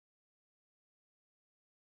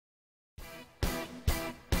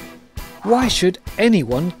Why should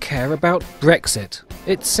anyone care about Brexit?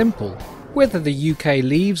 It's simple. Whether the UK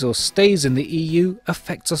leaves or stays in the EU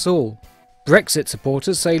affects us all. Brexit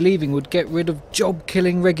supporters say leaving would get rid of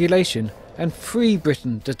job-killing regulation and free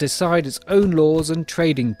Britain to decide its own laws and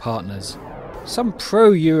trading partners. Some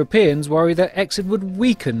pro-Europeans worry that exit would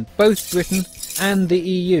weaken both Britain and the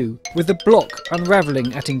EU, with the bloc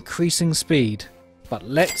unravelling at increasing speed. But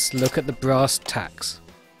let's look at the brass tacks.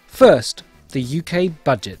 First, the UK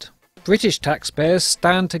budget. British taxpayers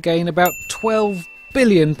stand to gain about £12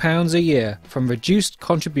 billion a year from reduced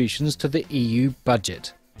contributions to the EU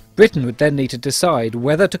budget. Britain would then need to decide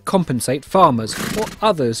whether to compensate farmers or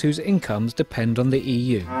others whose incomes depend on the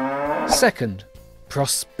EU. Second,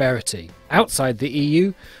 prosperity. Outside the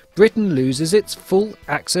EU, Britain loses its full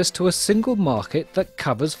access to a single market that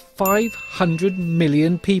covers 500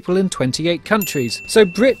 million people in 28 countries. So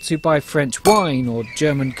Brits who buy French wine or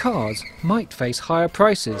German cars might face higher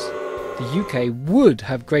prices. The UK would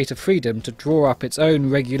have greater freedom to draw up its own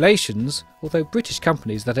regulations, although British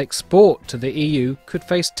companies that export to the EU could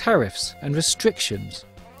face tariffs and restrictions.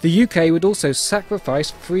 The UK would also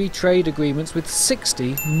sacrifice free trade agreements with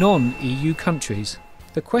 60 non-EU countries.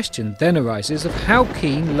 The question then arises of how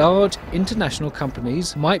keen large international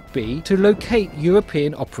companies might be to locate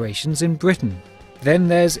European operations in Britain. Then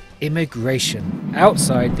there's immigration.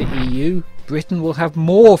 Outside the EU, Britain will have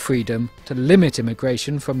more freedom to limit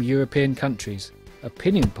immigration from European countries.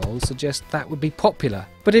 Opinion polls suggest that would be popular.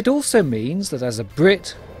 But it also means that as a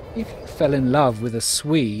Brit, if you fell in love with a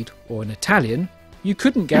Swede or an Italian, you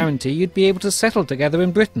couldn't guarantee you'd be able to settle together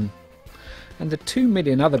in Britain. And the 2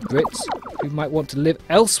 million other Brits who might want to live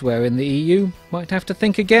elsewhere in the EU might have to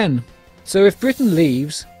think again. So if Britain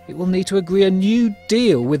leaves, it will need to agree a new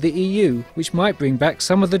deal with the EU, which might bring back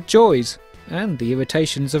some of the joys and the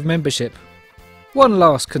irritations of membership. One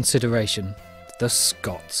last consideration: the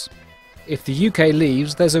Scots. If the UK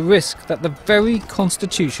leaves, there's a risk that the very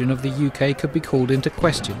constitution of the UK could be called into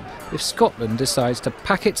question if Scotland decides to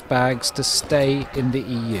pack its bags to stay in the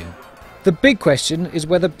EU. The big question is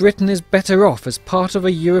whether Britain is better off as part of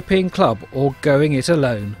a European club or going it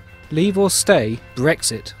alone. Leave or stay,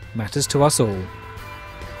 Brexit matters to us all.